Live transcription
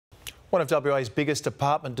One of WA's biggest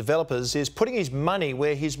apartment developers is putting his money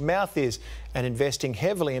where his mouth is and investing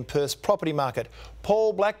heavily in Perth's property market.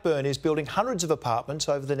 Paul Blackburne is building hundreds of apartments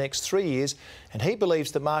over the next 3 years and he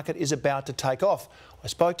believes the market is about to take off. I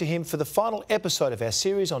spoke to him for the final episode of our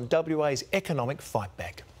series on WA's economic fight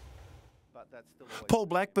back. Paul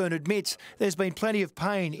Blackburne admits there's been plenty of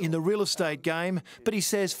pain in the real estate game, but he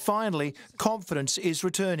says finally confidence is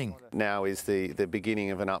returning. Now is the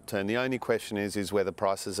beginning of an upturn. The only question is whether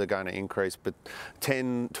prices are going to increase but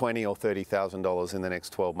 $10,000, $20,000 or $30,000 in the next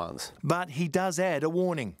 12 months. But he does add a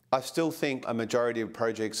warning. I still think a majority of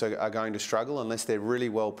projects are going to struggle unless they're really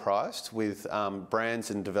well priced with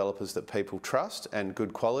brands and developers that people trust and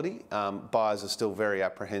good quality. Buyers are still very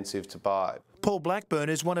apprehensive to buy. Paul Blackburne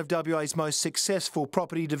is one of WA's most successful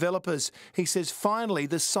property developers. He says finally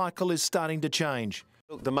the cycle is starting to change.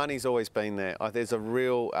 Look, the money's always been there. There's a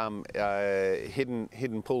real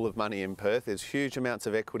hidden pool of money in Perth. There's huge amounts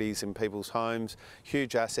of equities in people's homes,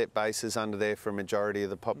 huge asset bases under there for a majority of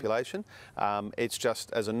the population. It's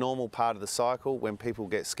just as a normal part of the cycle when people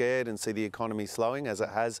get scared and see the economy slowing, as it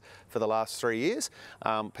has for the last 3 years,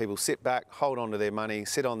 people sit back, hold on to their money,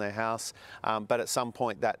 sit on their house, but at some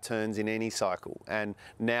point that turns in any cycle, and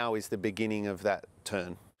now is the beginning of that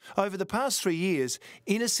turn. Over the past 3 years,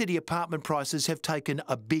 inner city apartment prices have taken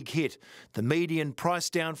a big hit. The median price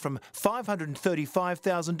down from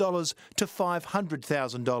 $535,000 to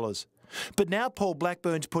 $500,000. But now Paul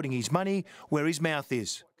Blackburne's putting his money where his mouth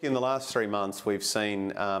is. In the last 3 months, we've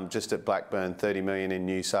seen just at Blackburne 30 million in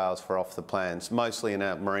new sales for off the plans, mostly in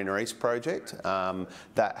our Marina East project.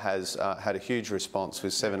 That has had a huge response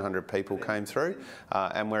with 700 people came through,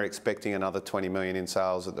 and we're expecting another 20 million in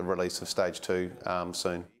sales at the release of stage 2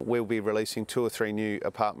 soon. We'll be releasing 2 or 3 new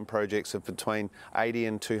apartment projects of between 80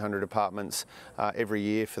 and 200 apartments every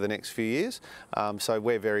year for the next few years. So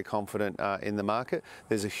we're very confident in the market.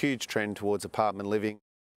 There's a huge trend towards apartment living.